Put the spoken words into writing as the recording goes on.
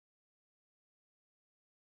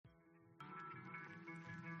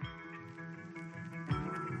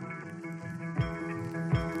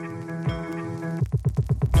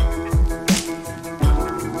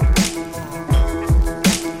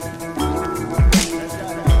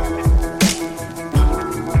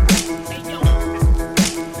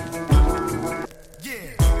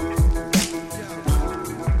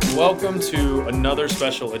Welcome to another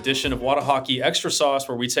special edition of What a Hockey Extra Sauce,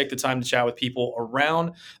 where we take the time to chat with people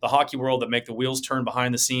around the hockey world that make the wheels turn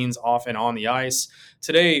behind the scenes, off and on the ice.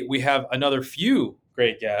 Today, we have another few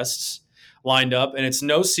great guests lined up, and it's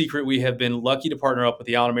no secret we have been lucky to partner up with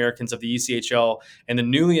the Allen Americans of the ECHL and the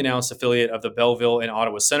newly announced affiliate of the Belleville and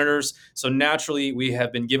Ottawa Senators. So naturally, we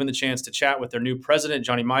have been given the chance to chat with their new president,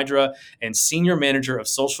 Johnny Mydra, and senior manager of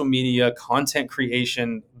social media content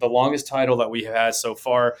creation, the longest title that we have had so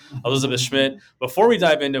far, Elizabeth Schmidt. Before we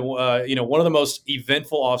dive into one of the most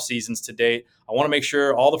eventful off seasons to date, I want to make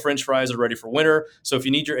sure all the French fries are ready for winter. So if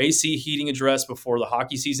you need your AC heating addressed before the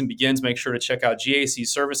hockey season begins, make sure to check out GAC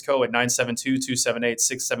Service Co. at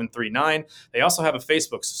 972-278-6739. They also have a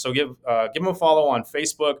Facebook, so give them a follow on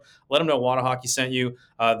Facebook. Let them know Wada Hockey sent you.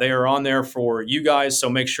 They are on there for you guys, so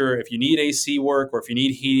make sure if you need AC work or if you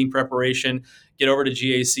need heating preparation, get over to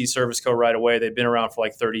GAC Service Co. right away. They've been around for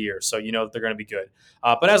like 30 years, so you know that they're going to be good.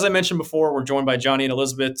 But as I mentioned before, we're joined by Johnny and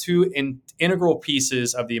Elizabeth, two integral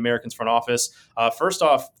pieces of the Americans front office. First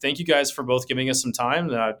off, thank you guys for both giving us some time.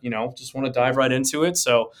 Just want to dive right into it.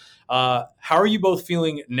 So how are you both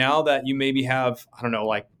feeling now that you maybe have,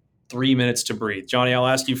 3 minutes to breathe? Johnny, I'll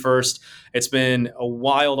ask you first. It's been a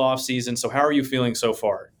wild off season, so how are you feeling so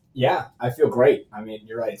far? Yeah, I feel great. I mean,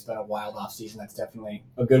 you're right. It's been a wild off season. That's definitely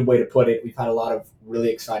a good way to put it. We've had a lot of really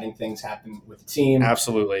exciting things happen with the team.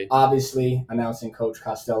 Absolutely. Obviously, announcing Coach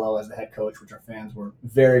Costello as the head coach, which our fans were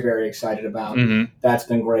very, very excited about. Mm-hmm. That's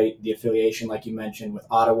been great. The affiliation, like you mentioned, with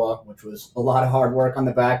Ottawa, which was a lot of hard work on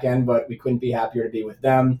the back end, but we couldn't be happier to be with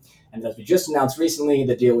them. And as we just announced recently,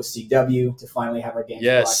 the deal with CW to finally have our games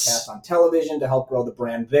broadcast on television to help grow the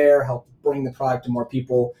brand there, help bring the product to more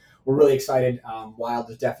people. We're really excited.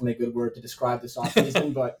 Wild is definitely a good word to describe this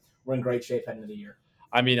offseason, but we're in great shape heading into the year.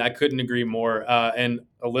 I mean, I couldn't agree more. And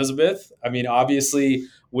Elizabeth, I mean, obviously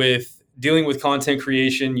with dealing with content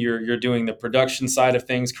creation, you're doing the production side of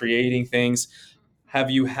things, creating things.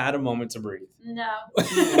 Have you had a moment to breathe? No.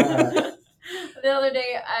 The other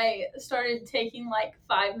day, I started taking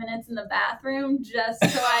 5 minutes in the bathroom just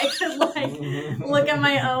so I could look at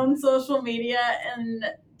my own social media and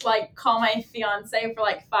call my fiance for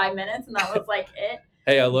 5 minutes, and that was it.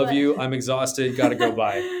 Hey, I love you. I'm exhausted. Got to go.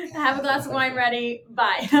 Bye. Have a glass of wine ready.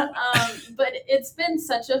 Bye. But it's been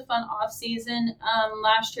such a fun off season.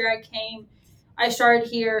 Last year I started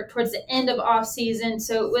here towards the end of off season,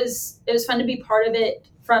 so it was fun to be part of it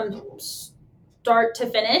from start to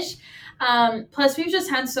finish. Plus, we've just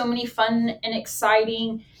had so many fun and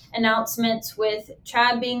exciting announcements with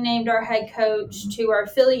Chad being named our head coach, to our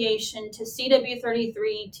affiliation, to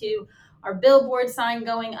CW33, to our billboard sign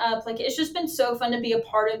going up. It's just been so fun to be a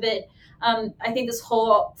part of it. I think this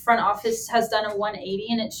whole front office has done a 180,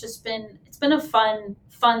 and it's been a fun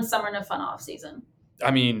summer and a fun off season.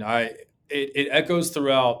 I mean, it echoes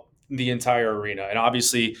throughout the entire arena. And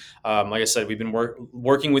obviously, like I said, we've been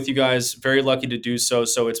working with you guys, very lucky to do so.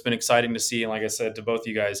 So it's been exciting to see. And like I said, to both of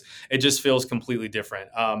you guys, it just feels completely different.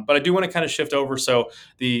 But I do want to kind of shift over so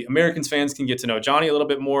the Americans fans can get to know Johnny a little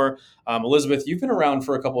bit more. Elizabeth, you've been around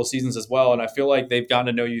for a couple of seasons as well. And I feel like they've gotten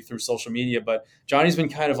to know you through social media, but Johnny's been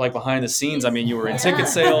kind of behind the scenes. I mean, you were in ticket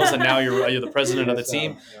sales and now you're the president of the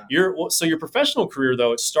team. Yeah. Your professional career,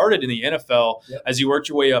 though, it started in the NFL as you worked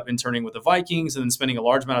your way up, interning with the Vikings and then spending a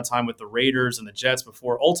large amount of time with the Raiders and the Jets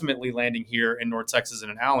before ultimately landing here in North Texas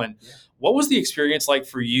and in Allen. Yeah. What was the experience like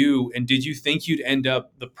for you? And did you think you'd end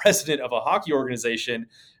up the president of a hockey organization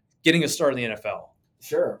getting a start in the NFL?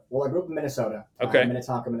 Sure. Well, I grew up in Minnesota. Okay.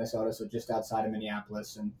 Minnetonka, Minnesota, so just outside of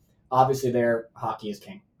Minneapolis. And obviously there, hockey is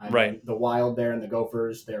king. Right. The Wild there and the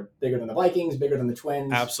Gophers, they're bigger than the Vikings, bigger than the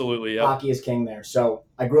Twins. Absolutely, yep. Hockey is king there. So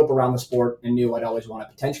I grew up around the sport and knew I'd always want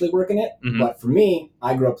to potentially work in it. Mm-hmm. But for me,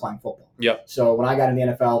 I grew up playing football. Yep. So when I got in the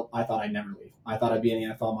NFL, I thought I'd never leave. I thought I'd be in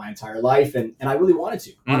the NFL my entire life, and I really wanted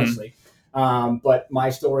to, honestly. Mm-hmm. But my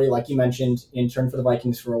story, like you mentioned, interned for the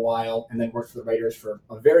Vikings for a while and then worked for the Raiders for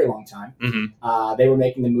a very long time. Mm-hmm. They were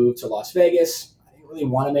making the move to Las Vegas. I didn't really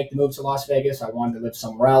want to make the move to Las Vegas. I wanted to live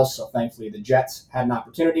somewhere else. So thankfully the Jets had an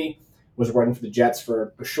opportunity. Was working for the Jets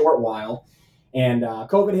for a short while. And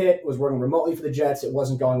COVID hit, was working remotely for the Jets. It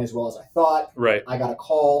wasn't going as well as I thought. Right. I got a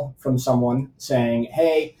call from someone saying,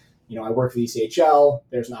 hey, I work for the ECHL.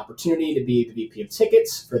 There's an opportunity to be the VP of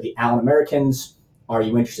tickets for the Allen Americans. Are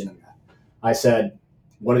you interested in that? I said,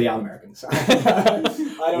 what are the Allen Americans?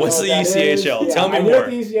 What's the ECHL? Yeah, Tell me more. I knew more. what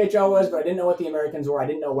the ECHL was, but I didn't know what the Americans were. I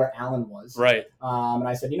didn't know where Allen was. Right. And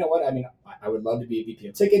I said, you know what? I mean, I would love to be a VP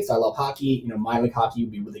of tickets. I love hockey. Minor league hockey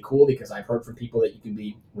would be really cool because I've heard from people that you can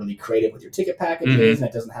be really creative with your ticket packages, and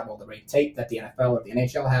it doesn't have all the red tape that the NFL or the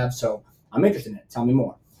NHL have. So I'm interested in it. Tell me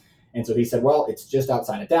more. And so he said, well, it's just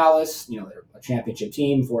outside of Dallas. They're a championship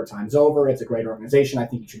team 4 times over. It's a great organization. I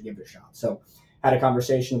think you should give it a shot. So had a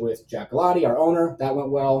conversation with Jack Galati, our owner. That went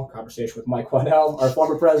well. Conversation with Mike Waddell, our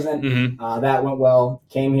former president. That went well.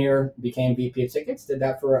 Came here, became VP of tickets, did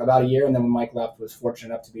that for about a year. And then when Mike left, was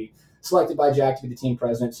fortunate enough to be selected by Jack to be the team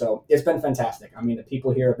president. So it's been fantastic. I mean, the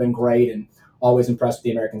people here have been great and always impressed with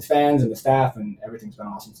the Americans fans and the staff, and everything's been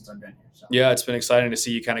awesome since I've been here. So. Yeah, it's been exciting to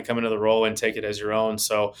see you kind of come into the role and take it as your own.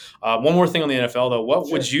 So one more thing on the NFL, though. What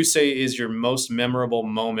would you say is your most memorable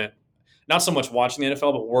moment, not so much watching the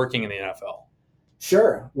NFL, but working in the NFL?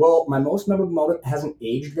 Sure. Well, my most memorable moment hasn't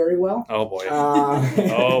aged very well. Oh, boy.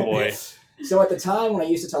 Oh, boy. So at the time when I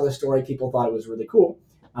used to tell this story, people thought it was really cool.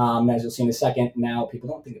 As you'll see in a second, now people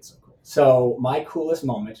don't think it's so cool. So my coolest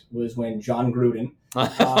moment was when John Gruden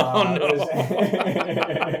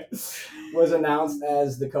was announced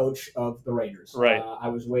as the coach of the Raiders. Right. I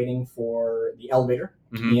was waiting for the elevator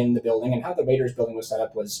to be in the building, and how the Raiders building was set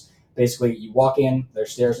up was basically you walk in,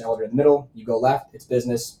 there's stairs and elevator in the middle, you go left, it's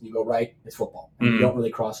business, you go right, it's football. And you don't really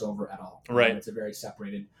cross over at all. Right. It's a very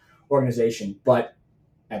separated organization. But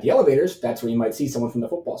at the elevators, that's where you might see someone from the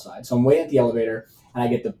football side. So I'm waiting at the elevator, and I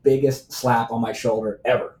get the biggest slap on my shoulder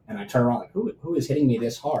ever. And I turn around like, who is hitting me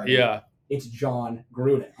this hard? Yeah. It's John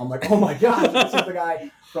Gruden. I'm like, oh my gosh, this is the guy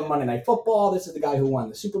from Monday Night Football. This is the guy who won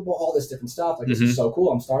the Super Bowl, all this different stuff. Like, this is so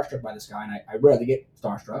cool. I'm starstruck by this guy, and I rarely get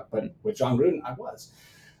starstruck, but with John Gruden, I was.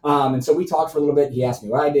 And so we talked for a little bit. He asked me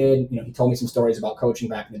what I did. He told me some stories about coaching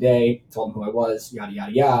back in the day, told him who I was, yada,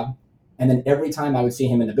 yada, yada. And then every time I would see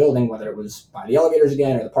him in the building, whether it was by the elevators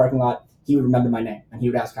again or the parking lot, he would remember my name, and he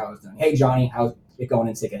would ask how I was doing. Hey, Johnny, how's it going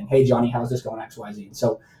in ticketing? Hey, Johnny, how's this going, X, Y, Z? And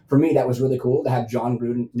so for me, that was really cool to have John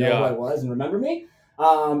Gruden know who I was and remember me.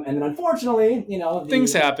 And then unfortunately,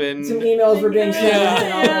 things happen. Some emails were being sent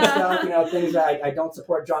and all that stuff. Things that I don't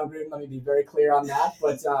support John Gruden. Let me be very clear on that.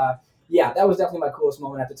 But that was definitely my coolest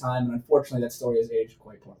moment at the time. And unfortunately, that story has aged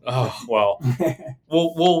quite poorly. Oh, well,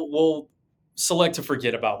 we'll select to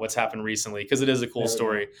forget about what's happened recently because it is a cool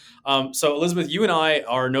story. So Elizabeth, you and I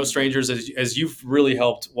are no strangers as you've really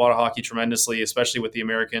helped Wada Hockey tremendously, especially with the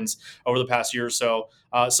Americans over the past year or so.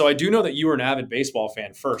 So I do know that you were an avid baseball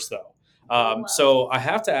fan first, though. So I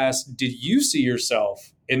have to ask, did you see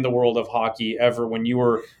yourself in the world of hockey ever when you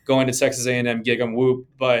were going to Texas A&M Gig 'em Whoop?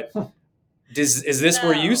 But is this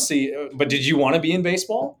where you see? But did you want to be in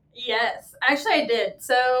baseball? Yes, actually I did.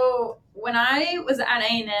 So when I was at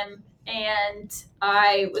A&M and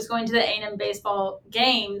I was going to the A&M baseball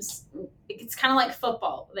games, it's kind of like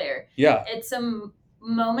football there. Yeah. It's a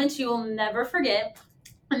moment you will never forget.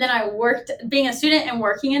 And then I worked, being a student and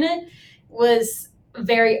working in it was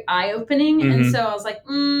very eye-opening. And so I was like,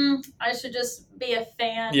 I should just be a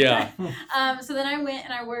fan. Yeah. So then I went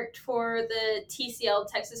and I worked for the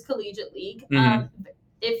TCL, Texas Collegiate League.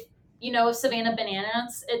 If you know Savannah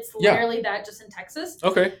Bananas, it's literally that, just in Texas.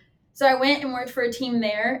 Okay. So I went and worked for a team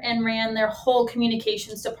there and ran their whole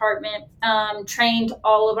communications department, trained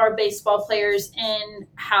all of our baseball players in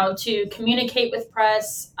how to communicate with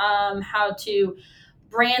press, how to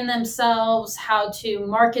brand themselves, how to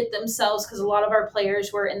market themselves, because a lot of our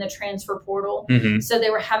players were in the transfer portal. So they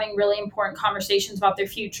were having really important conversations about their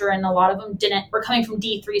future, and a lot of them were coming from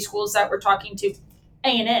D3 schools that were talking to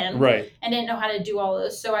A&M, right, and didn't know how to do all of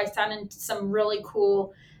those. So I sat in some really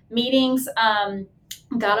cool meetings,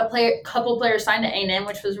 got a couple players signed to A&M,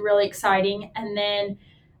 which was really exciting. And then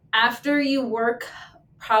after you work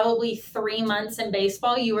probably 3 months in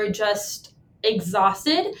baseball, you were just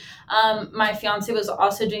exhausted. My fiance was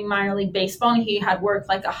also doing minor league baseball, and he had worked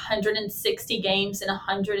like 160 games in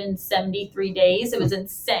 173 days. It was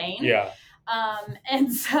insane. Yeah.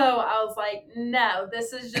 And so I was like, no,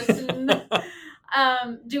 this is just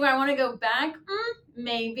do I want to go back?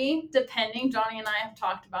 Maybe, depending. Johnny and I have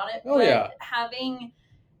talked about it. Oh, yeah.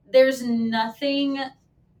 There's nothing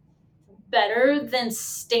better than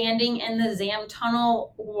standing in the Zam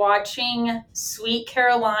Tunnel watching Sweet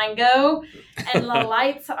Caroline go, and the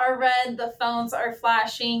lights are red, the phones are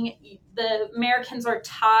flashing, the Americans are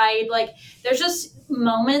tied. Like, there's just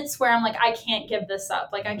moments where I'm like, I can't give this up.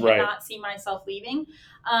 Like, I cannot see myself leaving.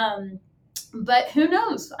 But who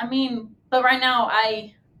knows? I mean, but right now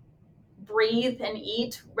I breathe and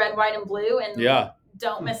eat red, white, and blue, and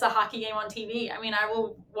don't miss a hockey game on TV. I mean, I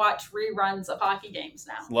will watch reruns of hockey games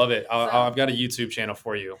now. Love it. I've got a YouTube channel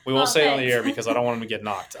for you. We won't say it on the air because I don't want them to get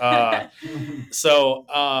knocked.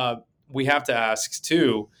 So we have to ask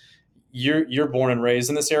too. You're born and raised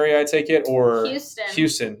in this area, I take it, or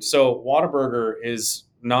Houston. So Whataburger is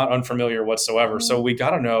not unfamiliar whatsoever. So we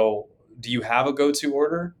got to know do you have a go-to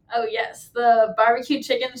order? Oh, yes. The barbecue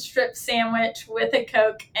chicken strip sandwich with a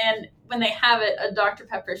Coke, and when they have it, a Dr.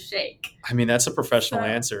 Pepper shake. I mean, that's a professional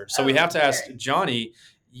answer. So we have to ask Johnny,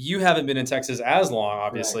 you haven't been in Texas as long,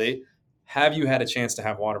 obviously. Correct. Have you had a chance to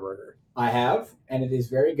have Whataburger? I have, and it is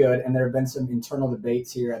very good. And there have been some internal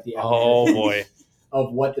debates here at the Oh, boy.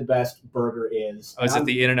 of what the best burger is. Oh, is it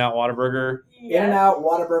the In-N-Out Whataburger? In-N-Out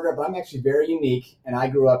Whataburger, but I'm actually very unique, and I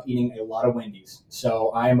grew up eating a lot of Wendy's.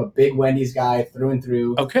 So I am a big Wendy's guy through and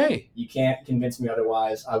through. Okay. You can't convince me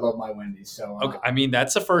otherwise. I love my Wendy's. So okay. I mean,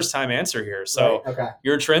 that's a first-time answer here. So right? Okay.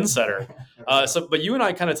 You're a trendsetter. But you and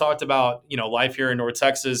I kind of talked about, life here in North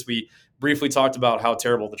Texas. We briefly talked about how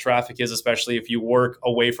terrible the traffic is, especially if you work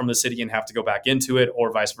away from the city and have to go back into it,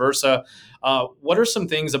 or vice versa. What are some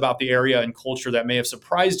things about the area and culture that may have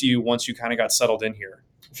surprised you once you kind of got settled in here?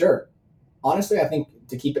 Sure. Honestly, I think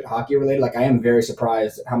to keep it hockey related, I am very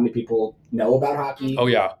surprised at how many people know about hockey. Oh,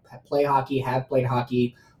 yeah. Play hockey, have played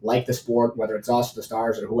hockey, like the sport, whether it's us, the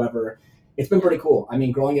Stars, or whoever. It's been pretty cool. I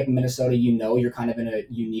mean, growing up in Minnesota, you're kind of in a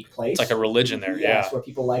unique place. It's like a religion there, yeah. Where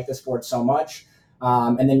people like the sport so much.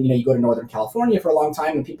 And then, you go to Northern California for a long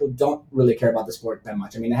time, and people don't really care about the sport that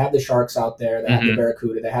much. I mean, they have the Sharks out there, they have the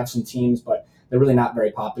Barracuda, they have some teams, but they're really not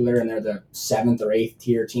very popular, and they're the 7th or 8th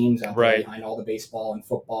tier teams out there behind all the baseball and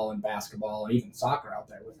football and basketball and even soccer out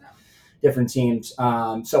there with different teams.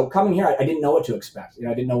 So coming here, I didn't know what to expect.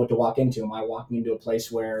 I didn't know what to walk into. Am I walking into a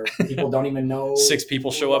place where people don't even know? 6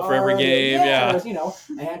 people show up for every game. Yeah. There's,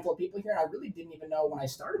 a handful of people here. I really didn't even know when I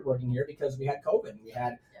started working here because we had COVID and we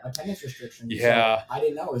had attendance restrictions. Yeah. So I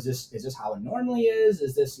didn't know, is this how it normally is?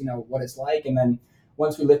 Is this, what it's like? And then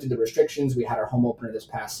once we lifted the restrictions, we had our home opener this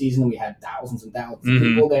past season. We had thousands and thousands of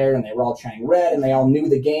people there, and they were all chanting red, and they all knew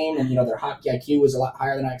the game, and their hockey IQ was a lot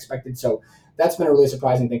higher than I expected. So that's been a really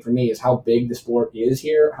surprising thing for me, is how big the sport is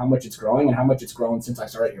here, how much it's growing, and how much it's grown since I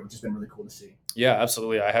started here, which has been really cool to see. Yeah,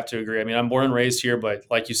 absolutely. I have to agree. I mean, I'm born and raised here, but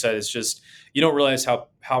like you said, it's just, you don't realize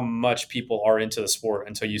how much people are into the sport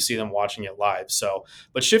until you see them watching it live. So,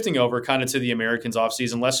 but shifting over kind of to the Americans off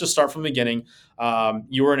season, let's just start from the beginning.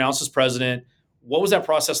 You were announced as president. What was that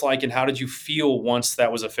process like, and how did you feel once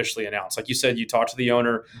that was officially announced? Like you said, you talked to the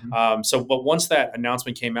owner. But once that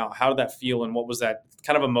announcement came out, how did that feel, and what was that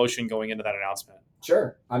kind of emotion going into that announcement?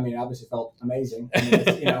 Sure. I mean, obviously felt amazing. I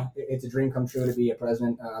mean, it's a dream come true to be a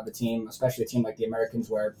president of a team, especially a team like the Americans,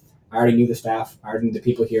 where I already knew the staff, I already knew the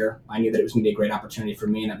people here. I knew that it was going to be a great opportunity for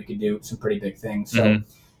me and that we could do some pretty big things. So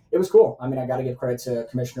it was cool. I mean, I got to give credit to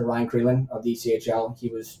Commissioner Ryan Creelan of the ECHL. He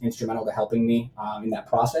was instrumental to helping me in that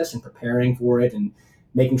process and preparing for it and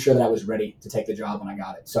making sure that I was ready to take the job when I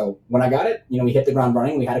got it. So when I got it, we hit the ground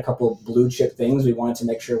running. We had a couple of blue chip things we wanted to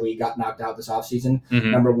make sure we got knocked out this offseason.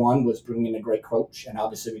 Number one was bringing in a great coach, and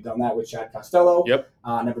obviously we've done that with Chad Costello.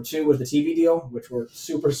 Number two was the TV deal, which we're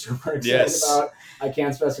super, super excited about. I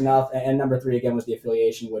can't stress enough. And number three, again, was the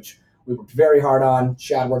affiliation, which we worked very hard on.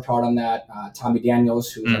 Chad worked hard on that. Tommy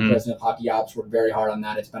Daniels, who's our president of Hockey Ops, worked very hard on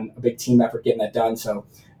that. It's been a big team effort getting that done. So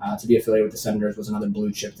to be affiliated with the Senators was another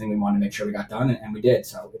blue chip thing we wanted to make sure we got done, and we did.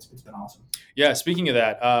 So it's been awesome. Yeah, speaking of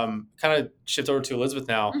that, kind of shift over to Elizabeth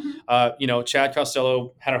now. Chad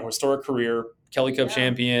Costello had a historic career, Kelly Cup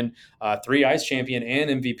champion, 3 ice champion,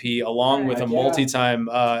 and MVP, along with a multi-time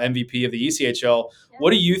MVP of the ECHL. What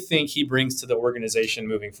do you think he brings to the organization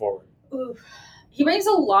moving forward? Ooh. He brings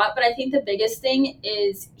a lot, but I think the biggest thing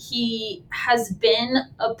is he has been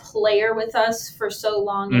a player with us for so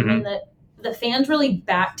long, and when the fans really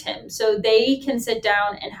backed him, so they can sit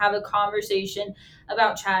down and have a conversation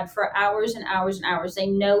about Chad for hours and hours and hours. They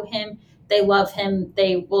know him, they love him,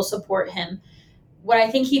 they will support him. What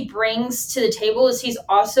I think he brings to the table is he's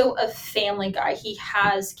also a family guy. He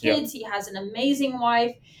has kids, he has an amazing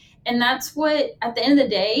wife, and that's what, at the end of the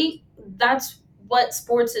day, that's what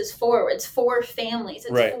sports is for. It's for families. It's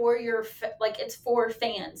for it's for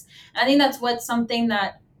fans. And I think that's what's something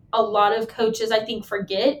that a lot of coaches, I think,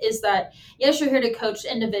 forget, is that, yes, you're here to coach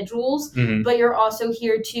individuals, but you're also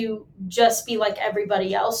here to just be like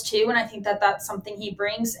everybody else too. And I think that that's something he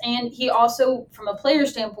brings. And he also, from a player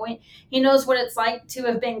standpoint, he knows what it's like to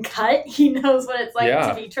have been cut. He knows what it's like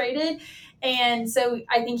to be traded. And so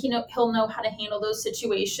I think he'll know how to handle those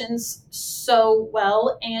situations so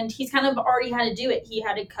well. And he's kind of already had to do it. He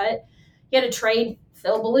had to trade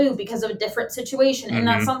Phil Ballou because of a different situation. And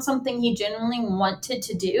that's not something he genuinely wanted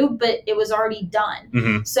to do, but it was already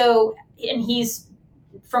done. So, and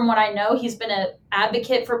from what I know, he's been an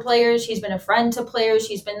advocate for players. He's been a friend to players.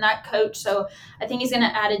 He's been that coach. So I think he's going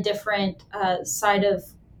to add a different side of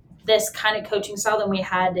this kind of coaching style than we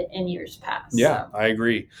had in years past. Yeah, So. I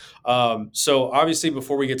agree. So obviously,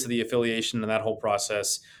 before we get to the affiliation and that whole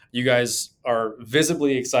process, you guys are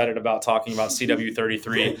visibly excited about talking about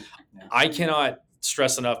CW33. I cannot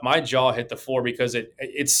stress enough. My jaw hit the floor because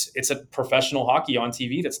it's a professional hockey on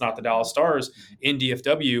TV. That's not the Dallas Stars in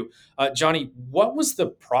DFW. Johnny, what was the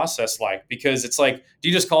process like? Because it's like, do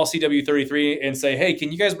you just call CW33 and say, hey,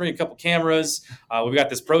 can you guys bring a couple cameras? We've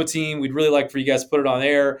got this pro team. We'd really like for you guys to put it on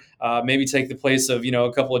air. Maybe take the place of,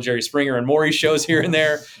 a couple of Jerry Springer and Maury shows here and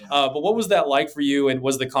there. But what was that like for you? And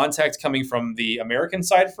was the contact coming from the American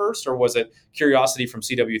side first, or was it curiosity from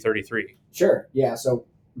CW33? Sure. Yeah. So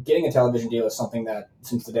getting a television deal is something that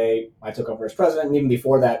since the day I took over as president, and even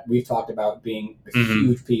before that, we've talked about being a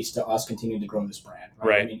huge piece to us continuing to grow this brand.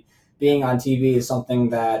 Right. I mean, being on TV is something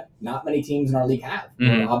that not many teams in our league have.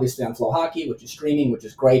 We're obviously on Flow Hockey, which is streaming, which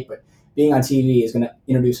is great, but being on TV is going to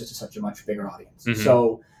introduce us to such a much bigger audience.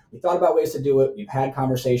 So we thought about ways to do it. We've had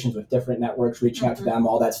conversations with different networks, reaching out to them,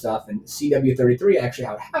 all that stuff. And CW33, actually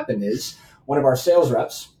how it happened is one of our sales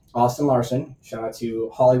reps, Austin Larson, shout out to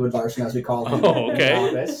Hollywood Larson, as we call him in the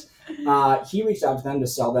office. He reached out to them to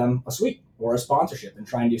sell them a suite or a sponsorship and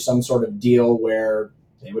try and do some sort of deal where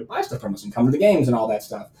they would buy stuff from us and come to the games and all that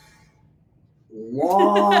stuff.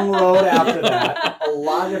 Long road after that, a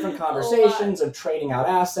lot of different conversations of trading out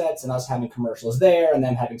assets and us having commercials there and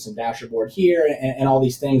then having some dashboard here and all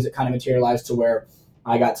these things that kind of materialized to where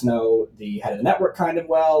I got to know the head of the network kind of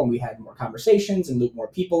well, and we had more conversations and looped more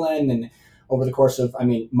people in. And over the course of,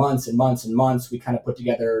 months and months and months, we kind of put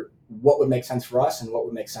together what would make sense for us and what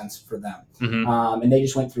would make sense for them. And they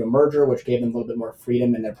just went through a merger, which gave them a little bit more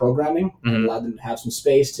freedom in their programming and allowed them to have some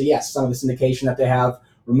space to, some of the syndication that they have,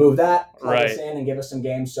 remove that, plug us in and give us some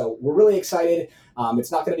games. So we're really excited.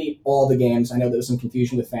 It's not going to be all the games. I know there was some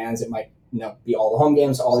confusion with fans. It might be all the home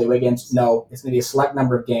games, all the away games. No, it's going to be a select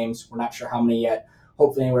number of games. We're not sure how many yet.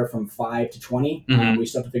 Hopefully anywhere from 5 to 20. We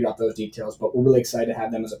still have to figure out those details, but we're really excited to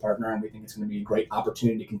have them as a partner, and we think it's going to be a great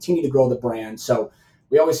opportunity to continue to grow the brand. So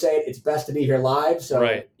we always say it's best to be here live.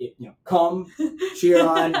 So come, cheer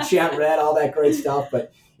on, chant red, all that great stuff.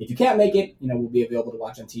 But if you can't make it, we'll be available to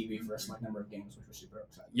watch on TV for a select number of games, which we're super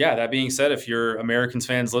excited. Yeah, that being said, if you're Americans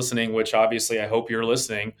fans listening, which obviously I hope you're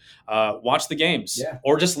listening, watch the games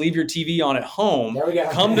or just leave your TV on at home. There we go.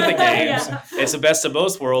 Come to the games. It's the best of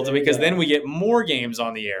both worlds because then we get more games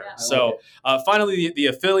on the air. So finally, the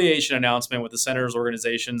affiliation announcement with the Senators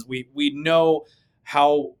organizations, we know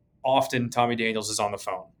how often Tommy Daniels is on the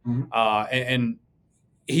phone. And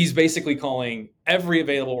he's basically calling every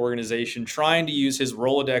available organization, trying to use his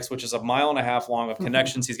Rolodex, which is 1.5 miles long of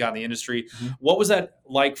connections he's got in the industry. What was that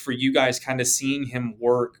like for you guys, kind of seeing him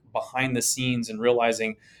work behind the scenes and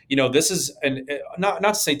realizing, this is not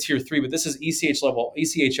to say tier 3, but this is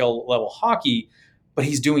ECHL level hockey, but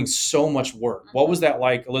he's doing so much work. What was that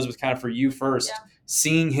like, Elizabeth, kind of for you first,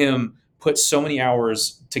 seeing him put so many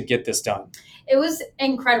hours to get this done? It was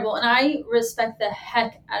incredible, and I respect the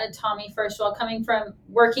heck out of Tommy, first of all, coming from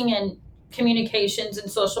working in communications and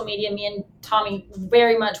social media. Me and Tommy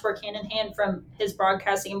very much work hand in hand from his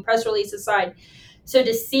broadcasting and press releases side. So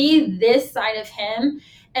to see this side of him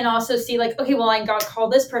and also see like, okay, well, I got to call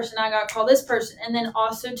this person, and then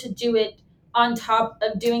also to do it on top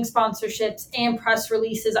of doing sponsorships and press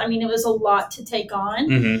releases. It was a lot to take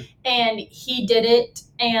on, and he did it,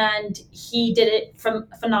 and he did it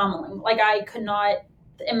phenomenally. Like, I could not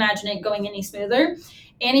imagine it going any smoother,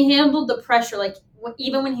 and he handled the pressure. Like,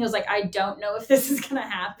 even when he was like, I don't know if this is going to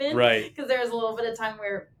happen. Right. Because there was a little bit of time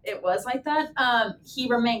where it was like that. He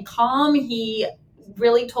remained calm. He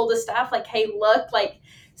really told the staff, like, hey, look, like,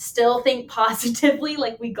 still think positively,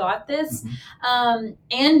 like, we got this. And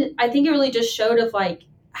I think it really just showed of like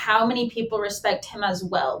how many people respect him as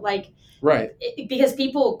well. Like, because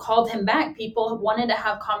people called him back. People wanted to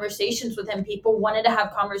have conversations with him. People wanted to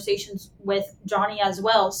have conversations with Johnny as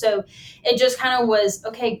well. So it just kind of was,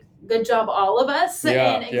 okay, good job, all of us,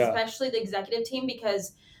 and especially the executive team,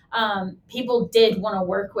 because people did want to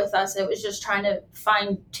work with us. It was just trying to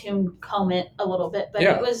fine tune comb it a little bit, but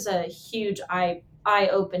it was a huge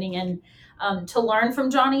eye-opening, and to learn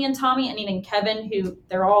from Johnny and Tommy and even Kevin, who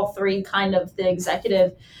they're all three kind of the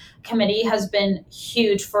executive committee, has been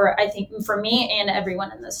huge for, I think, for me and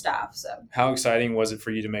everyone in the staff. So how exciting was it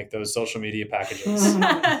for you to make those social media packages?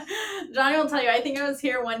 Johnny will tell you, I think I was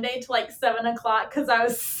here one day till like 7:00 because I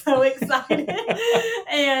was so excited.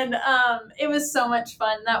 And it was so much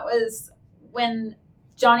fun. That was when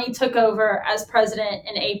Johnny took over as president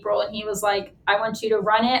in April, and he was like, I want you to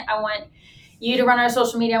run it. I want you to run our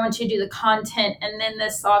social media. I want you to do the content. And then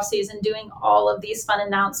this off season, doing all of these fun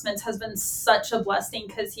announcements has been such a blessing,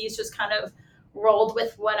 because he's just kind of rolled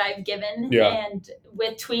with what I've given and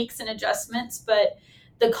with tweaks and adjustments. But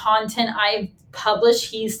the content I've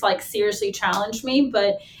published, he's like seriously challenged me.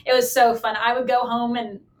 But it was so fun. I would go home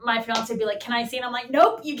and my fiance would be like, "Can I see?" And I'm like,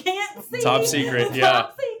 "Nope, you can't see." Top secret,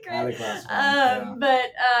 Top secret.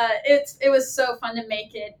 But it was so fun to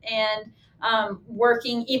make it, and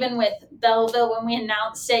working even with Belleville when we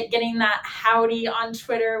announced it, getting that howdy on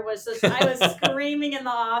Twitter was just, I was screaming in the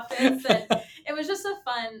office, and it was just a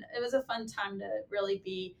fun time to really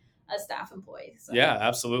be a staff employee. So. Yeah,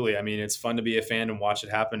 absolutely. I mean, it's fun to be a fan and watch it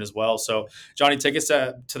happen as well. So, Johnny, take us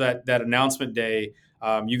to that announcement day.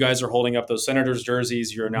 You guys are holding up those Senators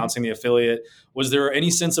jerseys. You're announcing the affiliate. Was there any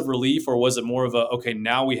sense of relief, or was it more of a, okay,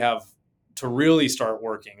 now we have to really start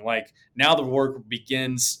working? Like, now the work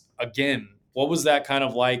begins again. What was that kind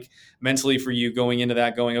of like mentally for you going into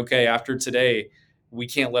that, going, okay, after today, we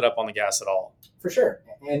can't let up on the gas at all? For sure.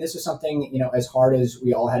 And this is something, as hard as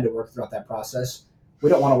we all had to work throughout that process, we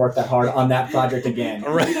don't want to work that hard on that project again.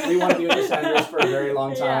 Right. We want to be with the Senators for a very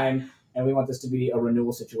long time, and we want this to be a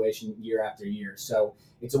renewal situation year after year. So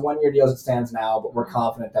it's a 1-year deal as it stands now, but we're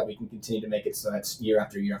confident that we can continue to make it so that's year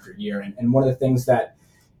after year after year. And one of the things that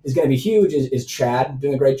is going to be huge is Chad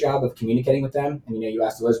doing a great job of communicating with them. And, you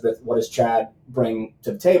asked Elizabeth, what does Chad bring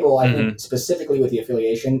to the table? I think specifically with the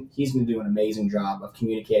affiliation, he's going to do an amazing job of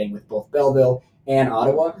communicating with both Belleville and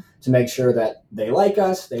Ottawa to make sure that they like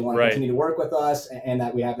us, they want to continue to work with us, and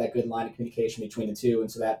that we have that good line of communication between the two,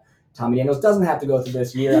 and so that Tommy Daniels doesn't have to go through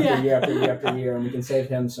this year after year after year after year, and we can save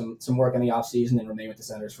him some work in the offseason and remain with the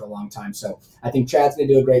Senators for a long time. So I think Chad's going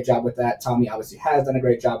to do a great job with that. Tommy obviously has done a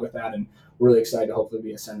great job with that, and we're really excited to hopefully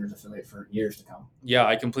be a Senators affiliate for years to come. Yeah,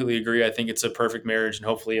 I completely agree. I think it's a perfect marriage, and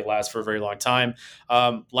hopefully it lasts for a very long time.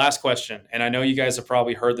 Last question, and I know you guys have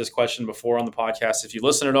probably heard this question before on the podcast if you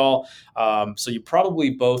listen at all. So you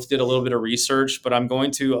probably both did a little bit of research, but I'm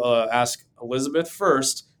going to ask Elizabeth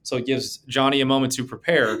first, so it gives Johnny a moment to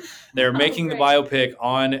prepare. They're making the biopic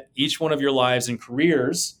on each one of your lives and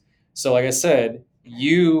careers. So like I said,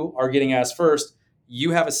 you are getting asked first.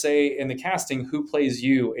 You have a say in the casting. Who plays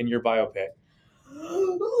you in your biopic?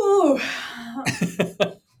 Ooh.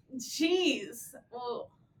 Jeez. Well,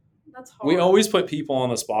 that's hard. We always put people on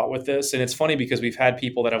the spot with this, and it's funny because we've had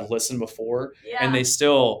people that have listened before, and they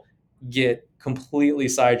still get completely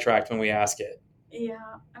sidetracked when we ask it. Yeah,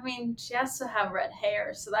 I mean, she has to have red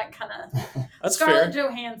hair, so that kind of... That's Scarlett fair.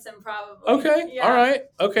 Johansson, probably. Okay, all right.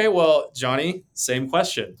 Okay, well, Johnny, same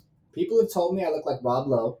question. People have told me I look like Rob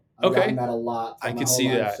Lowe. I've gotten that a lot. I could see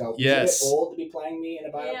that. So yes. He's a bit old to be playing me in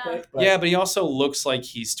a biopic. But he also looks like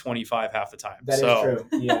he's 25 half the time. That is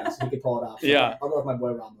true. Yeah, so he could pull it off. So I'll go with my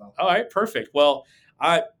boy Rob Lowe. All right, perfect. Well,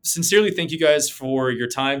 I sincerely thank you guys for your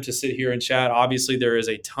time to sit here and chat. Obviously, there is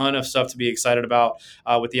a ton of stuff to be excited about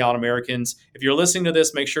with the Allen Americans. If you're listening to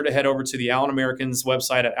this, make sure to head over to the Allen Americans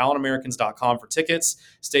website at allenamericans.com for tickets.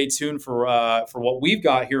 Stay tuned for what we've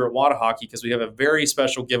got here at Wada Hockey, because we have a very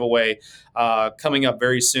special giveaway coming up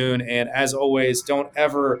very soon. And as always, don't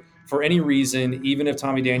ever, for any reason, even if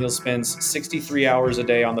Tommy Daniels spends 63 hours a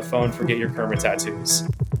day on the phone, forget your Kermit tattoos.